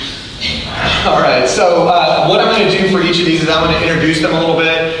All right, so what I'm going to do for each of these is I'm going to introduce them a little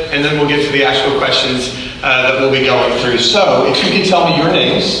bit, and then we'll get to the actual questions that we'll be going through. So, if you can tell me your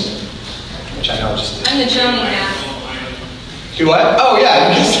names, which I know just... I'm the Joni half. Do what? Oh, yeah,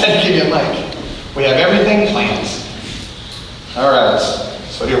 you just said give me a mic. We have everything planned. All right,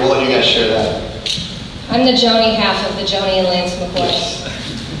 so here, we'll let you guys share that. I'm the Joni half of the Joni and Lance McCoy.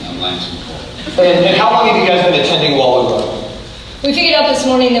 I'm Lance McCoy. And how long have you guys been attending Wallula? We figured out this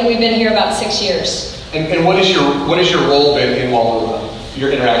morning that we've been here about 6 years. And what is your role been in Wallula? Your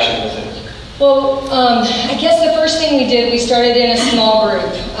interaction with it? Well, I guess the first thing we did, we started in a small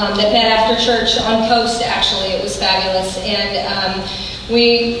group that met after church on Coast, actually. It was fabulous. And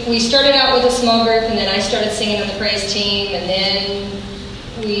we started out with a small group, and then I started singing on the praise team, and then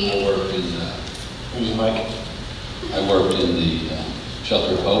I worked in I worked in the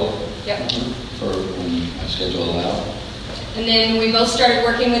Shelter of Hope. Yep. For when my schedule allowed. And then we both started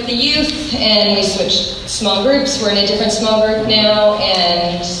working with the youth, and we switched small groups. We're in a different small group now,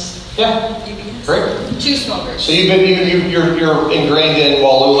 and yeah, great. 2 small groups. So you're ingrained in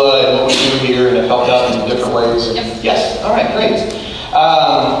Wallula and what we do here, and have helped out in different ways. Yep. Yes. All right. Great.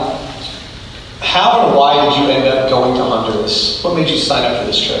 How and why did you end up going to Honduras? What made you sign up for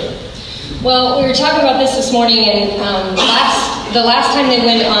this trip? Well, we were talking about this morning, and the last time they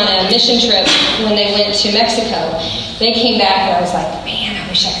went on a mission trip, when they went to Mexico, they came back, and I was like, man, I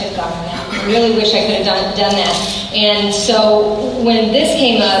wish I could have gone on that. I really wish I could have done that. And so when this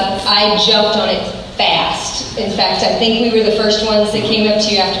came up, I jumped on it fast. In fact, I think we were the first ones that came up to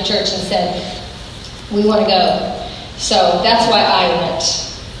you after church and said, we want to go. So that's why I went.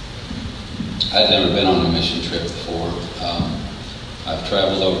 I'd never been on a mission trip before. I've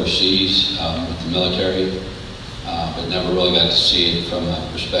traveled overseas with the military, but never really got to see it from a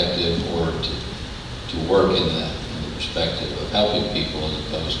perspective or to work in the perspective of helping people as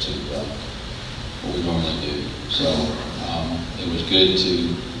opposed to what we normally do. So it was good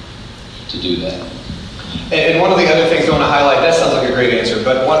to do that. And one of the other things I want to highlight, that sounds like a great answer,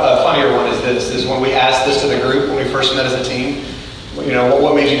 but a funnier one is this, is when we asked this to the group when we first met as a team, you know,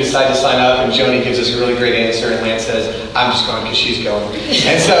 what made you decide to sign up? And Joni gives us a really great answer, and Lance says, I'm just going because she's going.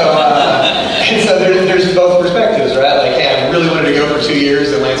 And so there's both perspectives, right? Like, hey, I really wanted to go for 2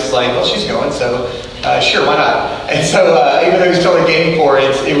 years, and Lance is like, well, she's going, so sure, why not? And so even though he's totally game for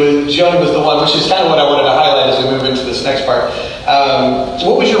it, Joni was the one, which is kind of what I wanted to highlight as we move into this next part.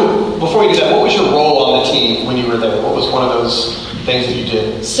 Before you do that, what was your role on the team when you were there? What was one of those things that you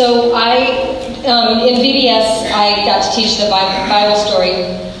did? So in VBS, I got to teach the Bible story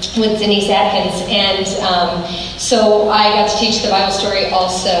with Denise Atkins, and so I got to teach the Bible story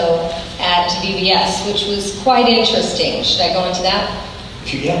also at VBS, which was quite interesting. Should I go into that?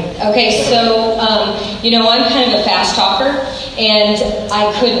 Yeah. Okay, so I'm kind of a fast talker, and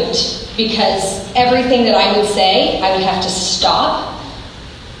I couldn't, because everything that I would say, I would have to stop,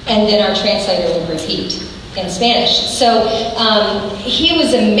 and then our translator would repeat in Spanish. So he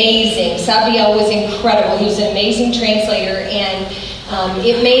was amazing. Sabiel was incredible. He was an amazing translator, and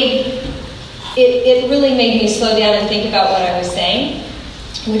it really made me slow down and think about what I was saying,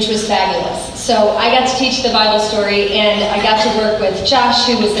 which was fabulous. So I got to teach the Bible story, and I got to work with Josh,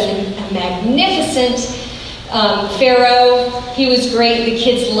 who was a magnificent Pharaoh. He was great. The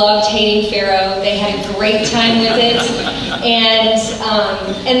kids loved hating Pharaoh. They had a great time with it, and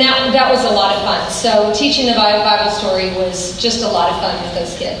that was a lot of fun. So teaching the Bible story was just a lot of fun with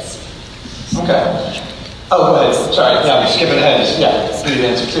those kids. Okay. Oh, go ahead. Sorry, yeah, I'm skipping ahead. Yeah, good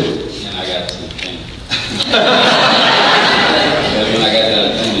answer too. And I got to paint. When I got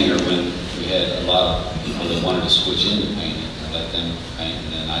done painting, or when we had a lot of people that wanted to switch into painting, I let them paint,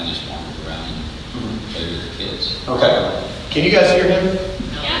 and then I just wandered around and played with the kids. Okay. Can you guys hear him?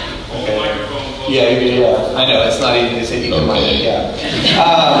 Yeah. Okay. Yeah. I know it's not even. It's you can mic. Yeah.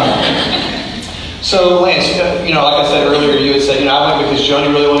 So Lance, like I said earlier, you had said, I went because Joni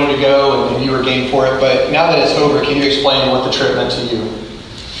really wanted to go, and you were game for it. But now that it's over, can you explain what the trip meant to you?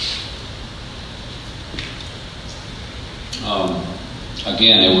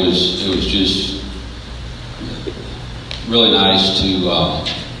 Again, it was just really nice to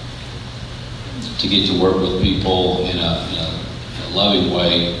get to work with people in a loving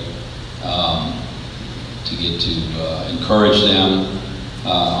way, to get to encourage them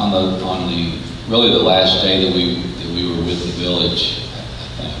on the really the last day that we were with the village. I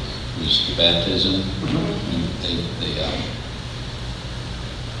think was the baptism. And they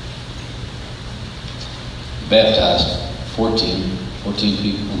baptized 14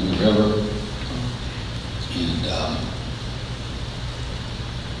 people in the river,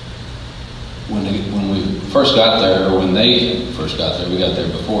 and when we first got there, or when they first got there, we got there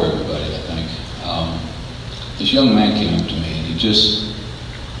before everybody, I think. this young man came up to me, and you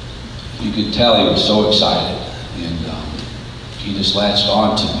could tell he was so excited, and he just latched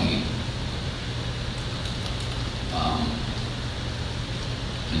on to me.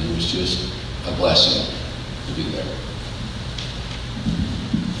 And it was just a blessing to be there.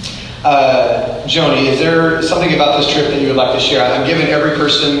 Joni, is there something about this trip that you would like to share? I'm giving every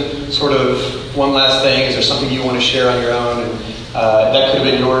person sort of one last thing. Is there something you want to share on your own? And that could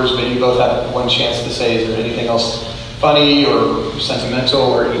have been yours, but you both have one chance to say. Is there anything else funny or sentimental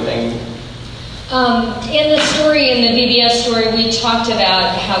or anything? In the story, in the VBS story, we talked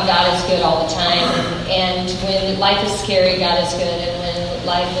about how God is good all the time, and when life is scary, God is good, and when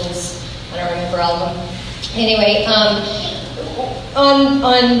life is, I don't remember all of them. Anyway, on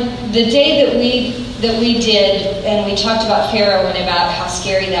the day that we did, and we talked about Pharaoh and about how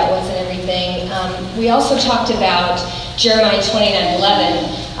scary that was and everything, we also talked about Jeremiah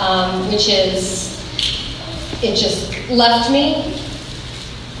 29:11, which is, it just left me.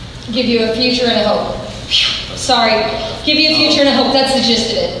 Give you a future and a hope. Sorry. Give you a future and a hope. That's the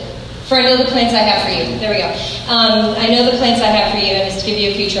gist of it. For I know the plans I have for you. There we go. I know the plans I have for you, and it's to give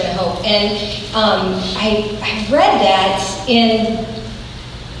you a future and a hope. And I read that in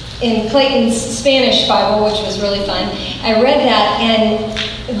Clayton's Spanish Bible, which was really fun. I read that, and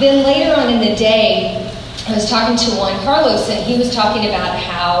then later on in the day, I was talking to Juan Carlos, and he was talking about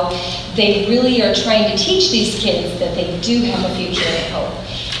how they really are trying to teach these kids that they do have a future and a hope,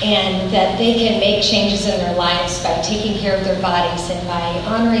 and that they can make changes in their lives by taking care of their bodies and by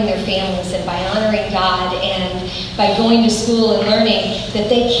honoring their families and by honoring God and by going to school and learning, that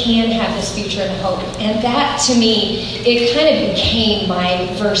they can have this future and hope. And that, to me, it kind of became my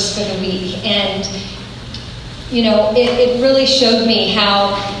verse for the week. And, you know, it really showed me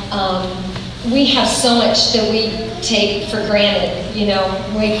how we have so much that we take for granted, you know,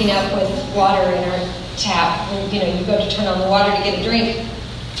 waking up with water in our tap. You know, you go to turn on the water to get a drink,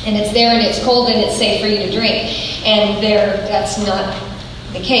 and it's there and it's cold and it's safe for you to drink. And that's not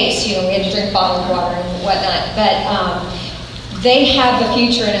the case. You know, we had to drink bottled water and whatnot. But they have a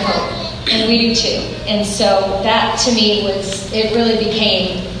future and a hope, and we do too. And so that, to me, it really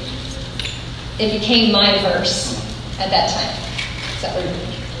became my verse at that time. So.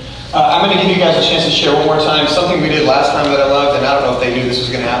 I'm going to give you guys a chance to share one more time something we did last time that I loved, and I don't know if they knew this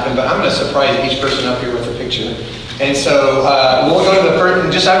was going to happen, but I'm going to surprise each person up here with a picture. And so we'll go to the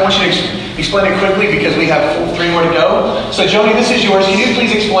first, I want you to explain it quickly because we have 3 more to go. So Joni, this is yours. Can you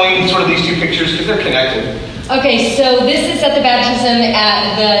please explain sort of these 2 pictures because they're connected? Okay, so this is at the baptism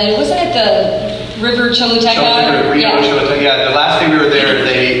wasn't it the River Choluteca? Yeah, the last day we were there,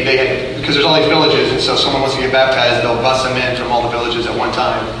 they had, because there's all these villages, and so if someone wants to get baptized, they'll bus them in from all the villages at one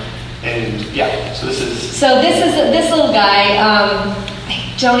time. And yeah, so this is this little guy. I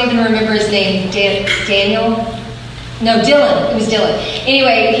don't even remember his name. Daniel? No, Dylan. It was Dylan.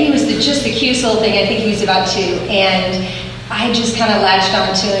 Anyway, he was just the cutest little thing. I think he was about 2, and I just kind of latched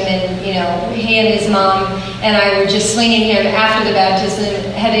onto him, and you know, he and his mom and I were just swinging him after the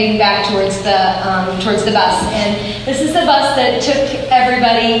baptism, heading back towards the bus. And this is the bus that took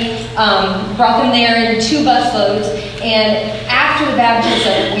everybody, brought them there in 2 bus loads. And after the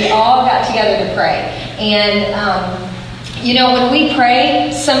baptism, we all got together to pray. And you know, when we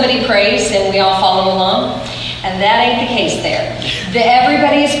pray, somebody prays, and we all follow along. And that ain't the case there.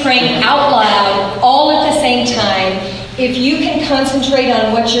 Everybody is praying out loud, all at the same time. If you can concentrate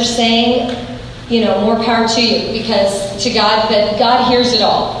on what you're saying, you know, more power to you, because to God, that God hears it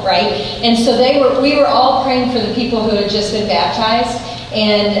all, right? And so we were all praying for the people who had just been baptized,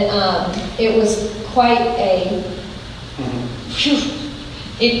 and it was quite a, whew,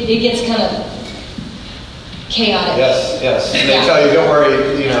 it gets kind of chaotic. Yes. And they tell you, don't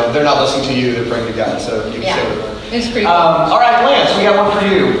worry, you know, they're not listening to you, they're praying to God, so you can share with them. It's pretty cool. All right, Lance, we got one for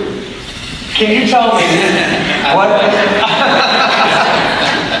you. Can you tell me what?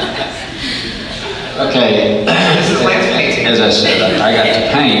 Okay. This is Lance painting. As I said, I got to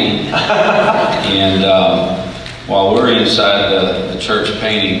paint, and while we're inside the church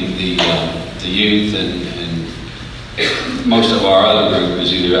painting, the youth and most of our other group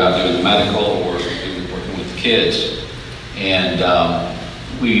is either out doing medical or working with the kids, and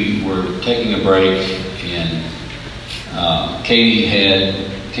we were taking a break, and Katie had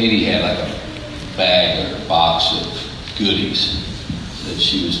like a bag or a box of goodies that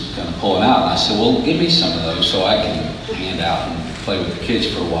she was kind of pulling out, and I said, well, give me some of those so I can hand out and play with the kids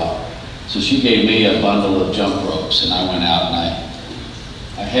for a while. So she gave me a bundle of jump ropes, and I went out and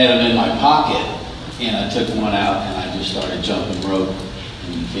I had them in my pocket, and I took one out and I just started jumping rope,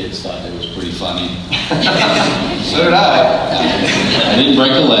 and the kids thought it was pretty funny. So did I. I didn't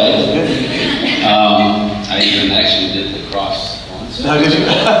break a leg. I Oh, did you?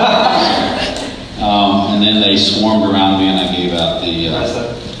 And then they swarmed around me, and I gave out the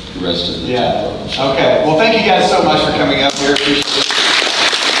rest of the Yeah. programs. Okay. Well, thank you guys so much for coming up here. Appreciate it.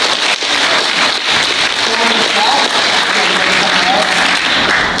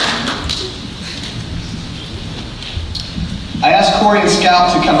 I asked Corey and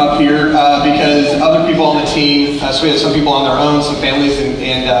Scout to come up here because other people on the team, so we have some people on their own, some families,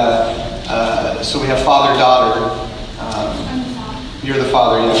 and so we have father-daughter. You're the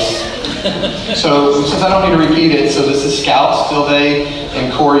father, yes. So since I don't need to repeat it, so this is Scout, still they,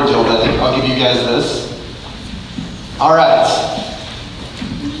 and Corey, still they. I'll give you guys this. All right.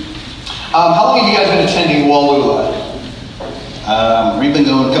 How long have you guys been attending Wallula? We've been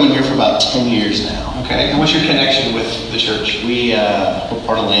coming here for about 10 years now. Okay, and what's your connection with the church? We're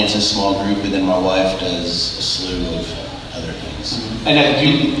part of Lance's small group, and then my wife does a slew of other things. And then do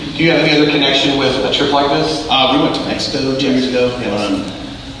you have any other connection with a trip like this? We went to Mexico 2 years ago.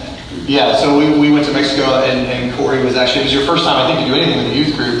 Yeah, so we went to Mexico, and Corey it was your first time, I think, to do anything with the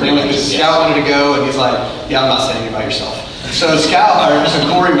youth group. Mainly because Scout wanted to go, and he's like, yeah, I'm not saying anything about yourself. So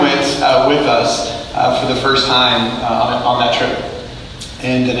Corey went with us for the first time on that trip,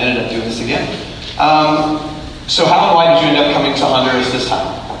 and then ended up doing this again. So how and why did you end up coming to Honduras this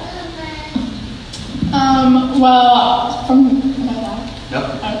time? Well, from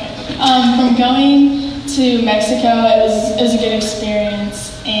going to Mexico, it was a good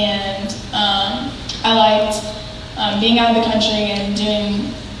experience, and I liked being out of the country and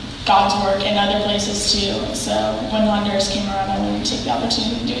doing God's work in other places too. So when Honduras came around, I wanted to take the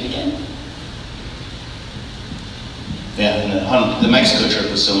opportunity to do it again. Yeah, and the Mexico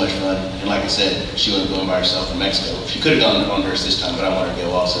trip was so much fun. And like I said, she wasn't going by herself in Mexico. She could have gone to Honduras this time, but I wanted to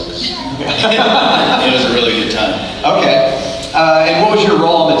go also. It was a really good time. Okay. And what was your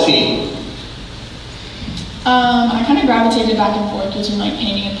role on the team? I kind of gravitated back and forth between like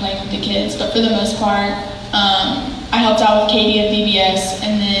painting and playing with the kids, but for the most part, I helped out with Katie at VBS,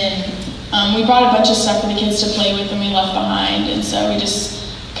 and then we brought a bunch of stuff for the kids to play with and we left behind, and so we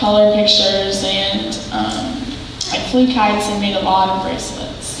just colored pictures and I flew kites and made a lot of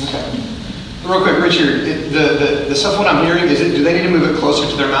bracelets. Okay. Real quick, Richard, the stuff what I'm hearing, do they need to move it closer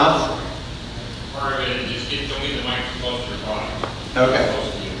to their mouth? Or just don't get the mic closer to your body. Okay.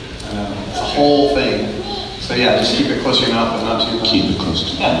 It's a whole thing. So yeah, just keep it close to your mouth, but not too much. Keep it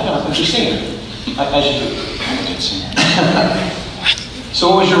close to Yeah, no, but you're singing. As you do. I'm a good singer. So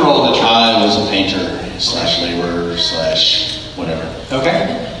what was your role in the trip? I was a painter / laborer / whatever.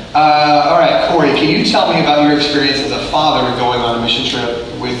 Okay. All right, Corey, can you tell me about your experience as a father going on a mission trip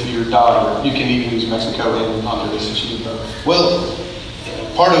with your daughter? You can even use Mexico and Honduras since you did both. Well,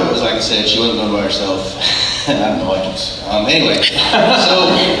 part of it was, like I said, she wasn't going by herself. I don't know, anyway,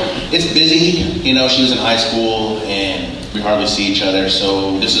 so it's busy. You know, she was in high school and we hardly see each other.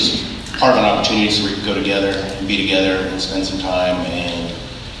 So this is part of an opportunity so we could go together and be together and spend some time,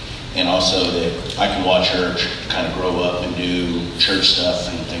 and also that I can watch her kind of grow up and do church stuff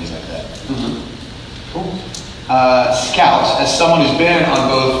and things like that. Mm-hmm. Cool. Scout, as someone who's been on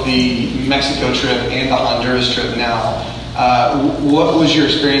both the Mexico trip and the Honduras trip now, what was your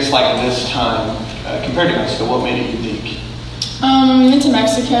experience like this time compared to Mexico? What made it unique? We went to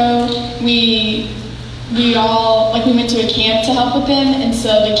Mexico. We went to a camp to help with them, and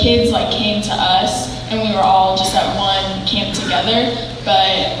so the kids came to us, and we were all just at one camp together.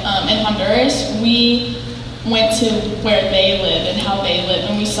 But in Honduras, we went to where they live and how they live,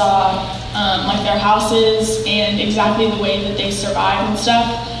 and we saw their houses and exactly the way that they survive and stuff.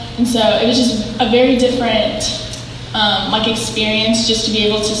 And so it was just a very different experience just to be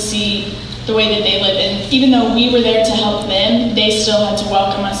able to see the way that they live. And even though we were there to help them, they still had to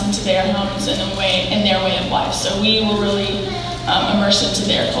welcome us into their homes in their way of life. So we were really immersed into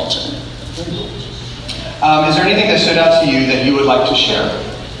their culture. Is there anything that stood out to you that you would like to share?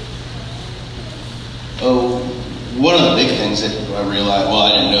 Oh, one of the big things that I realized, I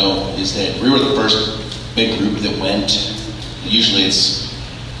didn't know, is that we were the first big group that went. Usually it's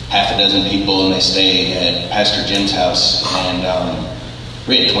half a dozen people and they stay at Pastor Jim's house, and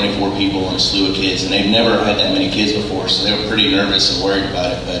we had 24 people and a slew of kids, and they've never had that many kids before, so they were pretty nervous and worried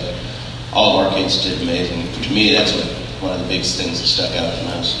about it, but all of our kids did amazing. To me, that's one of the biggest things that stuck out the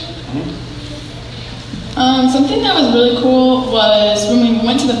most. Mm-hmm. Something that was really cool was when we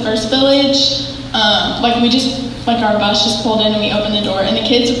went to the first village, our bus just pulled in and we opened the door, and the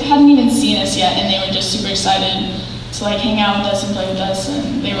kids hadn't even seen us yet, and they were just super excited to hang out with us and play with us,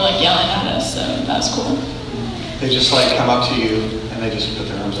 and they were yelling at us, so that was cool. They just come up to you and they just put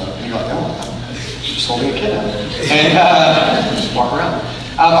their arms up, and you're like, oh, I'm just holding a kid up, and just walk around.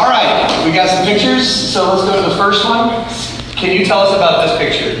 All right, we got some pictures, so let's go to the first one. Can you tell us about this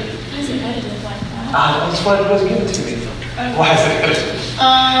picture? Why is it edited like that? That's what it was given to me. Why is it edited?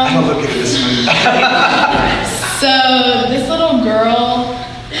 I don't look at this one. So this little girl,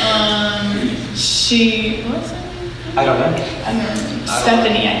 what's her name? I don't know. I don't know.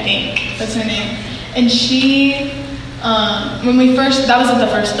 Stephanie, I think. That's her name. And she, that was at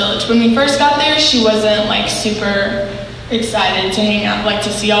the first village. When we first got there, she wasn't like super excited to hang out, like to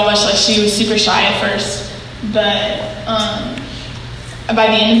see all of us. Like she was super shy at first. But by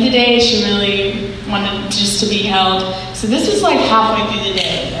the end of the day, she really wanted just to be held. So this was like halfway through the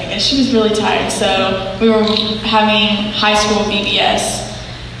day. I guess she was really tired. So we were having high school VBS.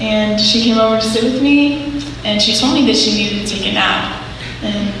 And she came over to sit with me. And she told me that she needed to take a nap.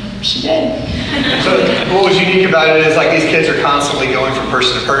 And she did. So what was unique about it is like these kids are constantly going from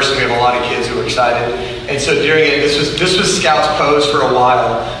person to person. We have a lot of kids who are excited. And so during it, this was Scout's pose for a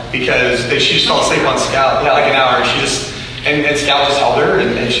while because she just fell asleep on Scout. Yeah, like an hour. And Scout just held her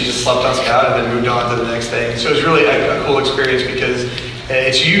and she just slept on Scout and then moved on to the next thing. So it was really a cool experience because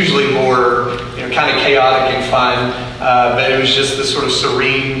it's usually more kind of chaotic and fun. But it was just this sort of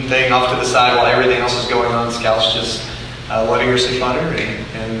serene thing off to the side while everything else is going on. Scout's just letting her sleep on her.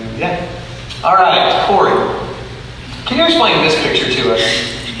 And yeah. All right, Corey. Can you explain this picture to us?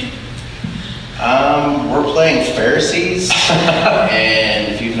 We're playing Pharisees,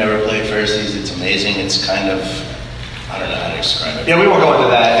 and if you've never played Pharisees, it's amazing. It's kind of, I don't know how to describe it. Yeah, we won't go into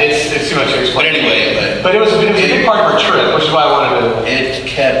that. It's too much to explain. But anyway, but it was a big part of our trip, which is why I wanted to. It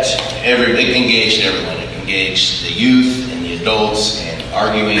engaged everyone. It engaged the youth and the adults, and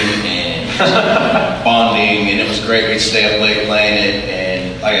arguing and bonding, and it was great. We'd stay up late playing it,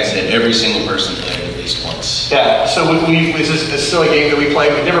 and like I said, every single person played it at least once. Yeah, so this is a silly game that we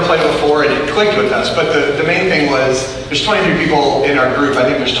played. We'd never played it before, and it clicked with us. But the main thing was, there's 23 people in our group. I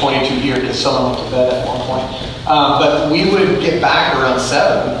think there's 22 here because someone went to bed at one point. But we would get back around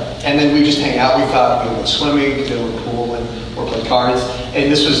 7, and then we just hang out. We thought we would go swimming, go to the pool, or play cards.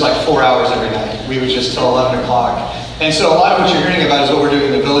 And this was like 4 hours every night. We would just till 11 o'clock. And so a lot of what you're hearing about is what we're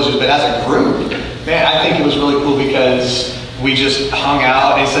doing in the villages. But as a group, man, I think it was really cool because we just hung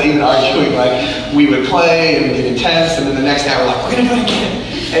out instead of even arguing. Like we would play and get intense, and then the next night we're like, we're gonna do it again.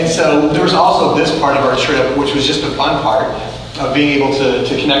 And so there was also this part of our trip, which was just the fun part of being able to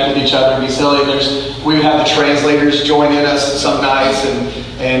connect with each other and be silly. We would have the translators join in us some nights,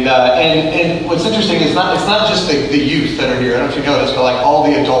 and what's interesting is it's not just the youth that are here. I don't know if you noticed, but like all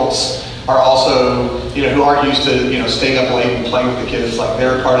the adults are also who aren't used to staying up late and playing with the kids. Like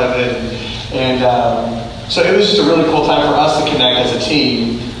they're a part of it, and so it was just a really cool time for us to connect as a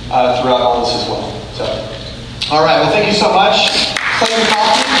team throughout all this as well. So, all right. Well, thank you so much.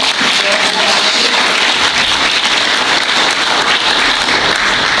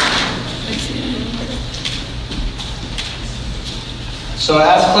 So I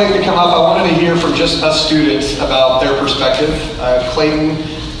asked Clayton to come up. I wanted to hear from just us students about their perspective. Clayton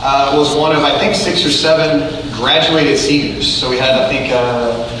was one of, I think, 6 or 7 graduated seniors. So we had, I think,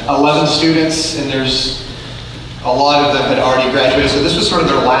 11 students, and there's a lot of them had already graduated. So this was sort of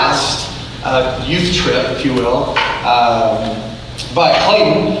their last youth trip, if you will. But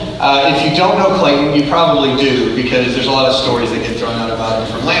Clayton, if you don't know Clayton, you probably do, because there's a lot of stories that get thrown out about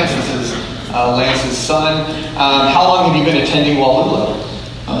him from Lance's son. How long have you been attending Wallula?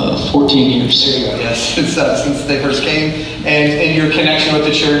 14 years. There you go. Yes, since they first came. And your connection with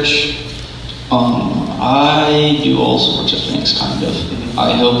the church? I do all sorts of things, kind of.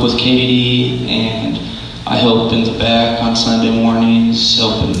 I help with Katie, and I help in the back on Sunday mornings,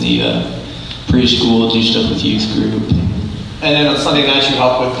 help in the preschool, do stuff with youth group. And then on Sunday nights you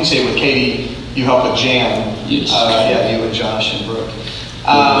help with, you say with Katie, you help with Jan. Yes. Yeah, you and Josh and Brooke.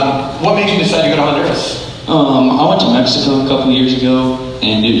 What made you decide to go to Honduras? I went to Mexico a couple years ago,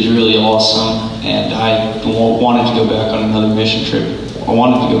 and it was really awesome, and I wanted to go back on another mission trip. I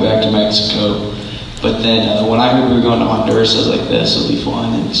wanted to go back to Mexico, but then when I heard we were going to Honduras, I was like, this will be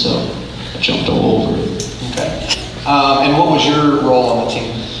fun, and so I jumped all over it. Okay. And what was your role on the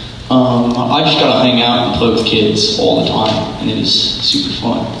team? I just got to hang out and play with kids all the time, and it was super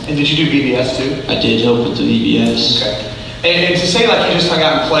fun. And did you do VBS too? I did help with the VBS. Okay. And to say like you just hung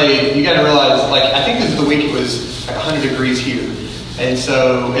out and played, you got to realize, like, I think this is the week it was like 100 degrees here. And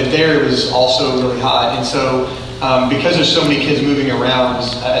so, and there it was also really hot. And so, because there's so many kids moving around,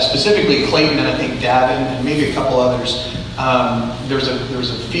 specifically Clayton and I think Davin and maybe a couple others, there's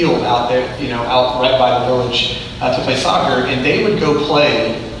a field out there, out right by the village to play soccer, and they would go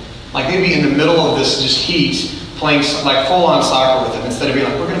play, like they'd be in the middle of this just heat, playing like full-on soccer with them. Instead of being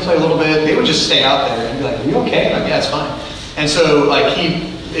like, we're going to play a little bit, they would just stay out there and be like, are you okay? Like, yeah, it's fine. And so like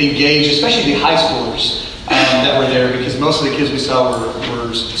he engaged, especially the high schoolers, that were there, because most of the kids we saw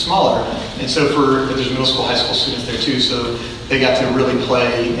were smaller. And so there's middle school, high school students there too, so they got to really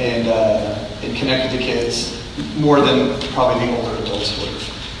play and connect with the kids more than probably the older adults would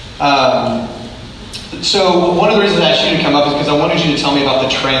have. So one of the reasons I asked you to come up is because I wanted you to tell me about the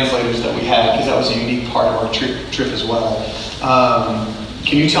translators that we had, because that was a unique part of our trip as well.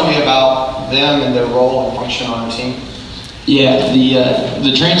 Can you tell me about them and their role and function on our team? Yeah,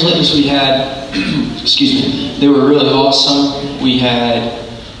 the translators we had, excuse me, they were really awesome. We had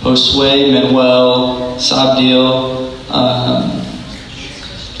Josue, Manuel, Sabdil,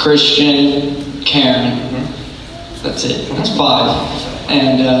 Christian, Karen. That's it. That's 5.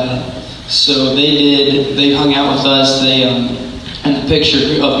 And so they hung out with us. They and the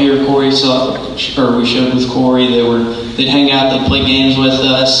picture up here Corey saw, or we showed with Corey, they'd hang out, they'd play games with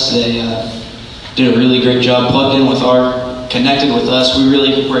us. They did a really great job, plugged in with connected with us. We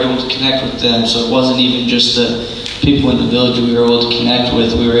really were able to connect with them. So it wasn't even just the people in the village we were able to connect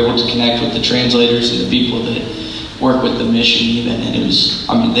with. We were able to connect with the translators and the people that work with the mission even.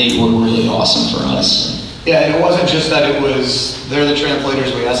 And they were really awesome for us. Yeah, and it wasn't just that they're the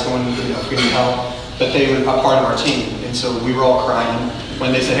translators, we asked them if we need help, but they were a part of our team. And so we were all crying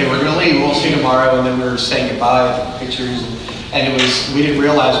when they said, hey, we're going to leave, we'll see you tomorrow. And then we were saying goodbye, pictures. And we didn't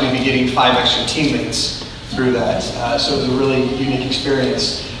realize we'd be getting 5 extra teammates through that. So it was a really unique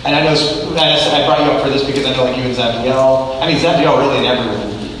experience. And I know, I brought you up for this because I know like you and Zabdiel, Zabdiel really and everyone.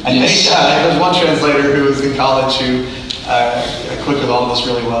 I think there's one translator who was in college who clicked with all of us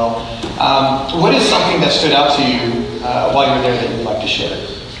really well. What is something that stood out to you while you were there that you'd like to share?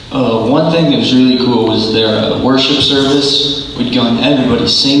 One thing that was really cool was their worship service. We'd go and everybody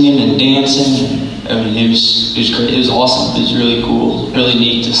singing and dancing. It was great. It was awesome. It was really cool. Really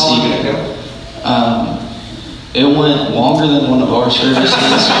neat to see. How long did it go? It went longer than one of our services,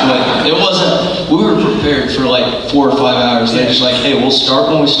 but it wasn't. We were prepared for like 4 or 5 hours. They're just like, hey, we'll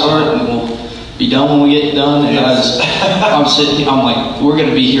start when we start, and we'll be done when we get done. And I'm like, we're going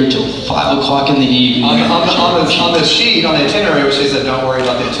to be here till 5 o'clock in the evening. On the sheet, on the itinerary, which they said, don't worry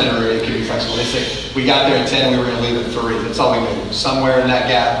about the itinerary, it can be flexible. They said, we got there at 10 and we were going to leave at 3. That's all we knew. Somewhere in that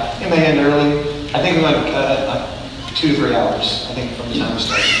gap. It may end early. I think we went 2 to 3 hours, I think, from the time we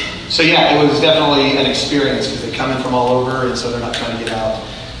started. So yeah, it was definitely an experience because they come in from all over, and so they're not trying to get out.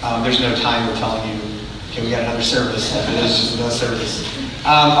 There's no time we're telling you, okay, we got another service. It is just another service.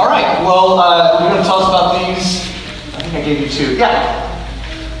 All right, well, you're going to tell us about these. I think I gave you 2.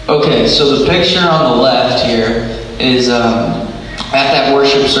 Yeah. Okay, so the picture on the left here is at that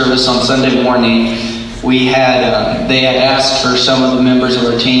worship service on Sunday morning. They had asked for some of the members of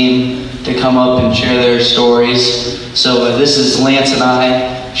our team to come up and share their stories. So this is Lance and I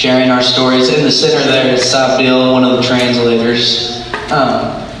sharing our stories. In the center there is Sabdil, one of the translators.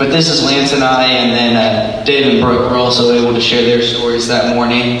 But this is Lance and I, and then Dave and Brooke were also able to share their stories that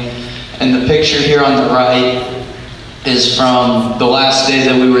morning. And the picture here on the right is from the last day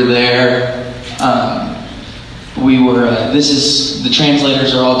that we were there. The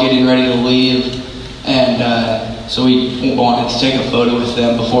translators are all getting ready to leave, and so we wanted to take a photo with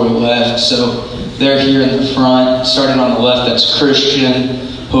them before we left. So they're here in the front. Starting on the left, that's Christian,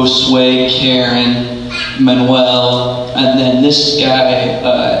 Josue, Karen, Manuel, and then this guy,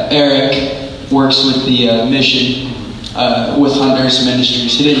 Eric, works with the mission with Honduras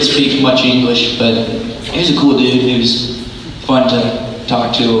Ministries. He didn't speak much English, but he was a cool dude. He was fun to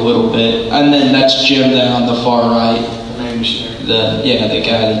talk to a little bit. And then that's Jim there on the far right. The main missionary. The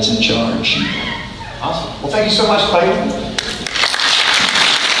guy that's in charge. Awesome. Well, thank you so much, Clayton.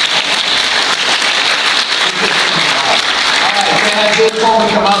 Before we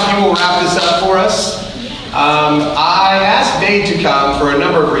come up, he will wrap this up for us. I asked Dave to come for a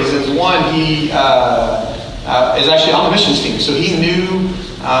number of reasons. One, he is actually on the missions team, so he knew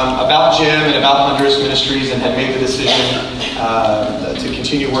about Jim and about Honduras Ministries and had made the decision to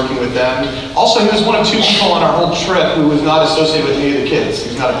continue working with them. Also, he was one of 2 people on our whole trip who was not associated with any of the kids. He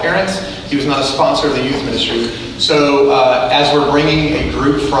was not a parent. He was not a sponsor of the youth ministry. So as we're bringing a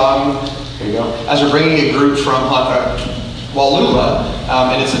group from, Wallula,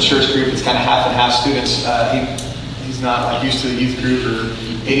 and it's a church group. It's kind of half and half students. He's not like used to the youth group or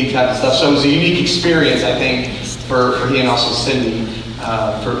any type of stuff. So it was a unique experience, I think, for he and also Cindy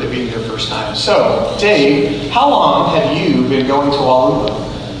for it being their first time. So, Dave, how long have you been going to Wallula?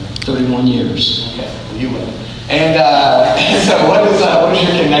 31 years. Okay, well, you win. And so, what is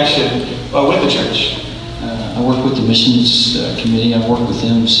your connection with the church? I work with the missions committee. I've worked with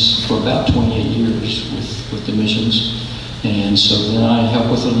them for about 28 years with the missions. And so then I help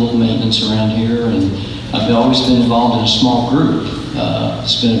with a little maintenance around here, and I've always been involved in a small group.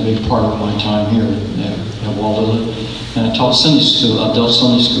 It's been a big part of my time here at Wallula. And I taught Sunday school, adult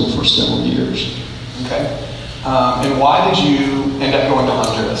Sunday school for several years. Okay. And why did you end up going to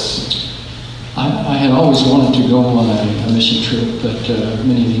Honduras? I had always wanted to go on a mission trip, but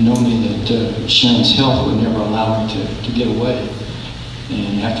many of you know me that Sharon's health would never allow me to get away.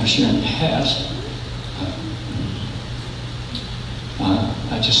 And after Sharon passed,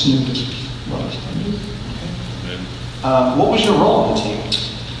 I just knew this was what I was going to do. What was your role on the team?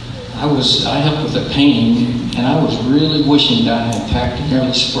 I helped with the painting, and I was really wishing that I had packed an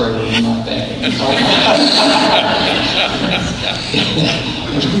airless sprayer in my bag.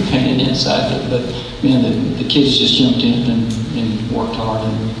 I was repainting inside, but man, the kids just jumped in and worked hard,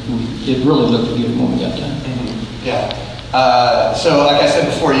 and it really looked good when we got done. Mm-hmm. Yeah. So like I said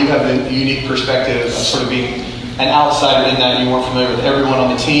before, you have a unique perspective of sort of being an outsider in that you weren't familiar with everyone on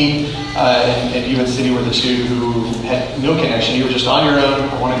the team, and you and Cindy were the two who had no connection. You were just on your own.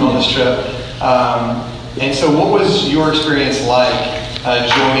 I want to go on this trip. And so what was your experience like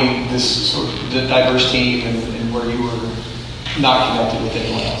joining this sort of diverse team and where you were not connected with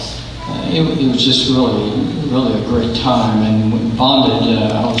anyone else? It was just really a great time, and when we bonded,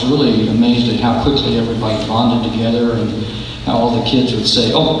 I was really amazed at how quickly everybody bonded together, and how all the kids would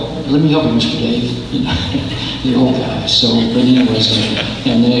say, "Oh, let me help you, Mr. Dave," you know, the old guys. So, but anyways,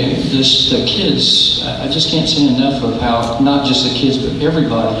 and the kids, I just can't say enough of how not just the kids, but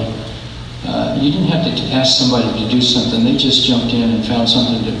everybody. You didn't have to ask somebody to do something; they just jumped in and found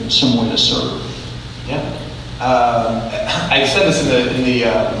some way to serve. Yeah, I said this in the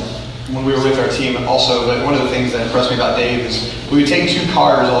when we were with our team also, but one of the things that impressed me about Dave is we would take two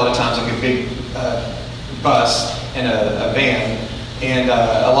cars a lot of times, like a big bus and a van, and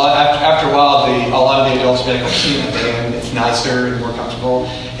after a while, a lot of the adults would be like, "I've seen that van, it's nicer and more comfortable."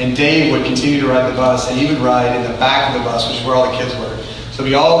 And Dave would continue to ride the bus, and he would ride in the back of the bus, which is where all the kids were. So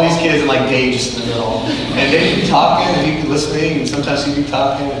it'd be all these kids and like Dave just in the middle, and they'd be talking and he'd be listening, and sometimes he'd be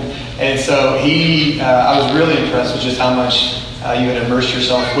talking, and so I was really impressed with just how much you had immersed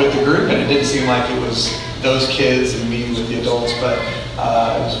yourself with the group, and it didn't seem like it was those kids and me with the adults, but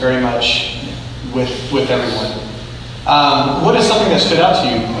it was very much with everyone. What is something that stood out to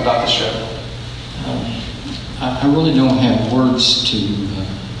you about this trip? I really don't have words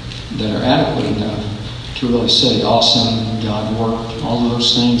that are adequate enough to really say awesome, God worked, all of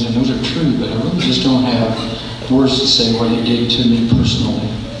those things, and those are true, but I really just don't have words to say what it did to me personally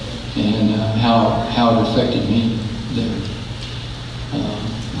and how it affected me there.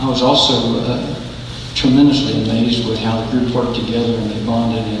 I was also tremendously amazed with how the group worked together and they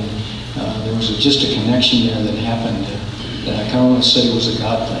bonded, and there was just a connection there that happened that I can only say was a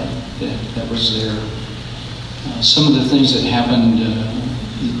God thing that was there. Some of the things that happened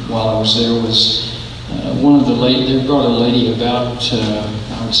while I was there was they brought a lady about,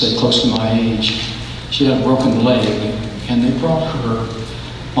 I would say close to my age. She had a broken leg, and they brought her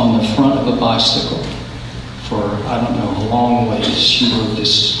on the front of a bicycle for, I don't know, a long ways. She rode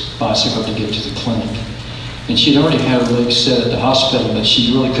this bicycle to get to the clinic. And she'd already had her leg set at the hospital, but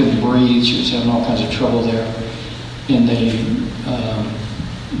she really couldn't breathe. She was having all kinds of trouble there. And the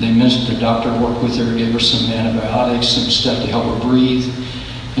doctor worked with her, gave her some antibiotics, some stuff to help her breathe.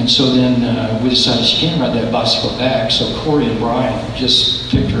 And so then we decided she can't ride that bicycle back. So Corey and Brian just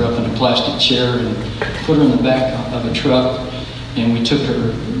picked her up in a plastic chair and put her in the back of a truck. And we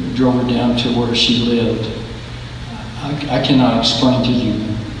drove her down to where she lived. I cannot explain to you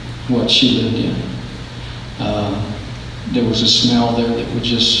what she lived in. There was a smell there that would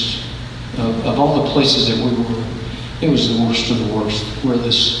just, of all the places that we were, it was the worst of the worst where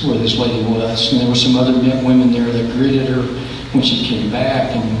this lady was. And there were some other women there that greeted her when she came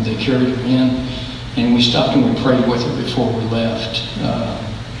back, and they carried her in. And we stopped and we prayed with her before we left.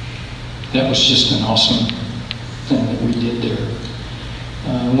 That was just an awesome thing that we did there.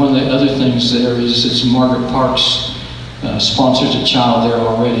 One of the other things there is Margaret Parks sponsors a child there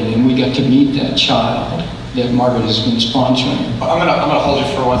already, and we got to meet that child that Margaret has been sponsoring. I'm gonna hold you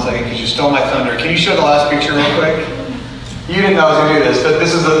for 1 second because you stole my thunder. Can you show the last picture real quick? You didn't know I was gonna do this, but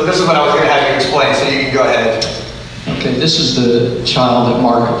this is what I was gonna have you explain, so you can go ahead. Okay, this is the child that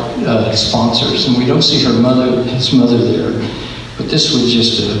Margaret sponsors, and we don't see his mother there, but this was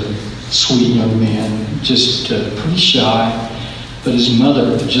just a sweet young man, just pretty shy, but his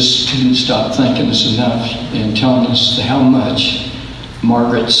mother just couldn't stop thanking us enough and telling us how much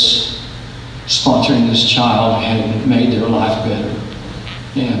Margaret's sponsoring this child had made their life better,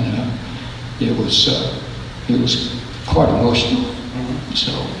 and it was quite emotional.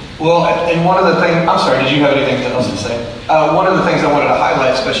 So. Well, and one of the things, I'm sorry, did you have anything else to say? One of the things I wanted to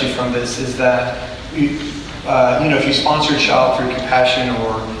highlight, especially from this, is that if you sponsor a child through Compassion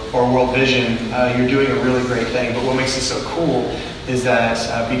or World Vision, you're doing a really great thing. But what makes it so cool is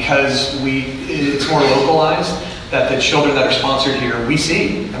that because it's more localized, that the children that are sponsored here, we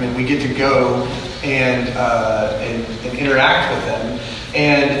see. I mean, we get to go and interact with them.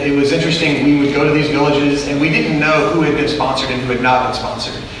 And it was interesting, we would go to these villages and we didn't know who had been sponsored and who had not been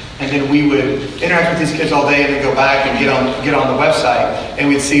sponsored. And then we would interact with these kids all day and then go back and get on the website and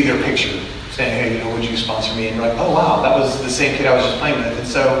we'd see their picture saying, hey, would you sponsor me? And we're like, oh wow, that was the same kid I was just playing with. And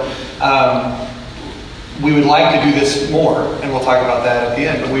so we would like to do this more, and we'll talk about that at the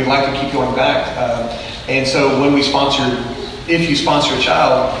end, but we'd like to keep going back. And so when we if you sponsor a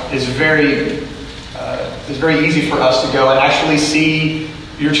child, it's very easy for us to go and actually see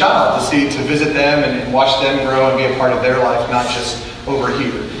your child, to visit them and watch them grow and be a part of their life, not just over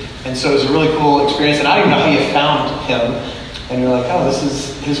here. And so it was a really cool experience, and I don't even know how you found him. And you're like, oh, this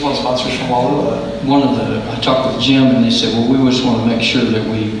is his one sponsors from Wallula. I talked with Jim, and they said, well, we just want to make sure that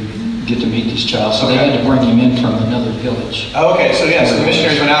we get to meet this child. So they had to bring him in from another village. Oh, okay, so yeah, so the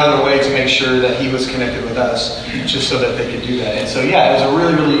missionaries went out of their way to make sure that he was connected with us, just so that they could do that. And so yeah, it was a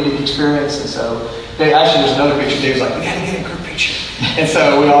really, really unique experience. And so there's another picture. Dave was like, we got to get a group picture. And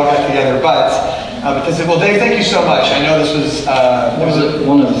so we all got together. But they said, well, Dave, thank you so much. I know this was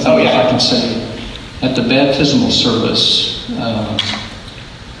one of the things I can say. At the baptismal service,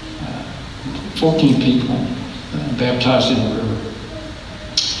 14 people baptized in the river.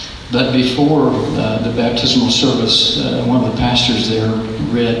 But before the baptismal service, one of the pastors there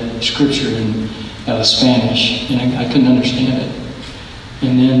read scripture out of Spanish, and I couldn't understand it.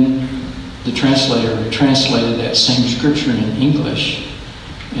 And then the translator translated that same scripture in English,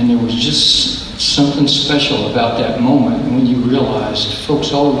 and there was just something special about that moment when you realized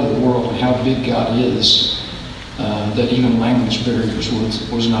folks all over the world how big God is, that even language barriers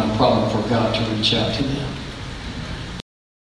was not a problem for God to reach out to them.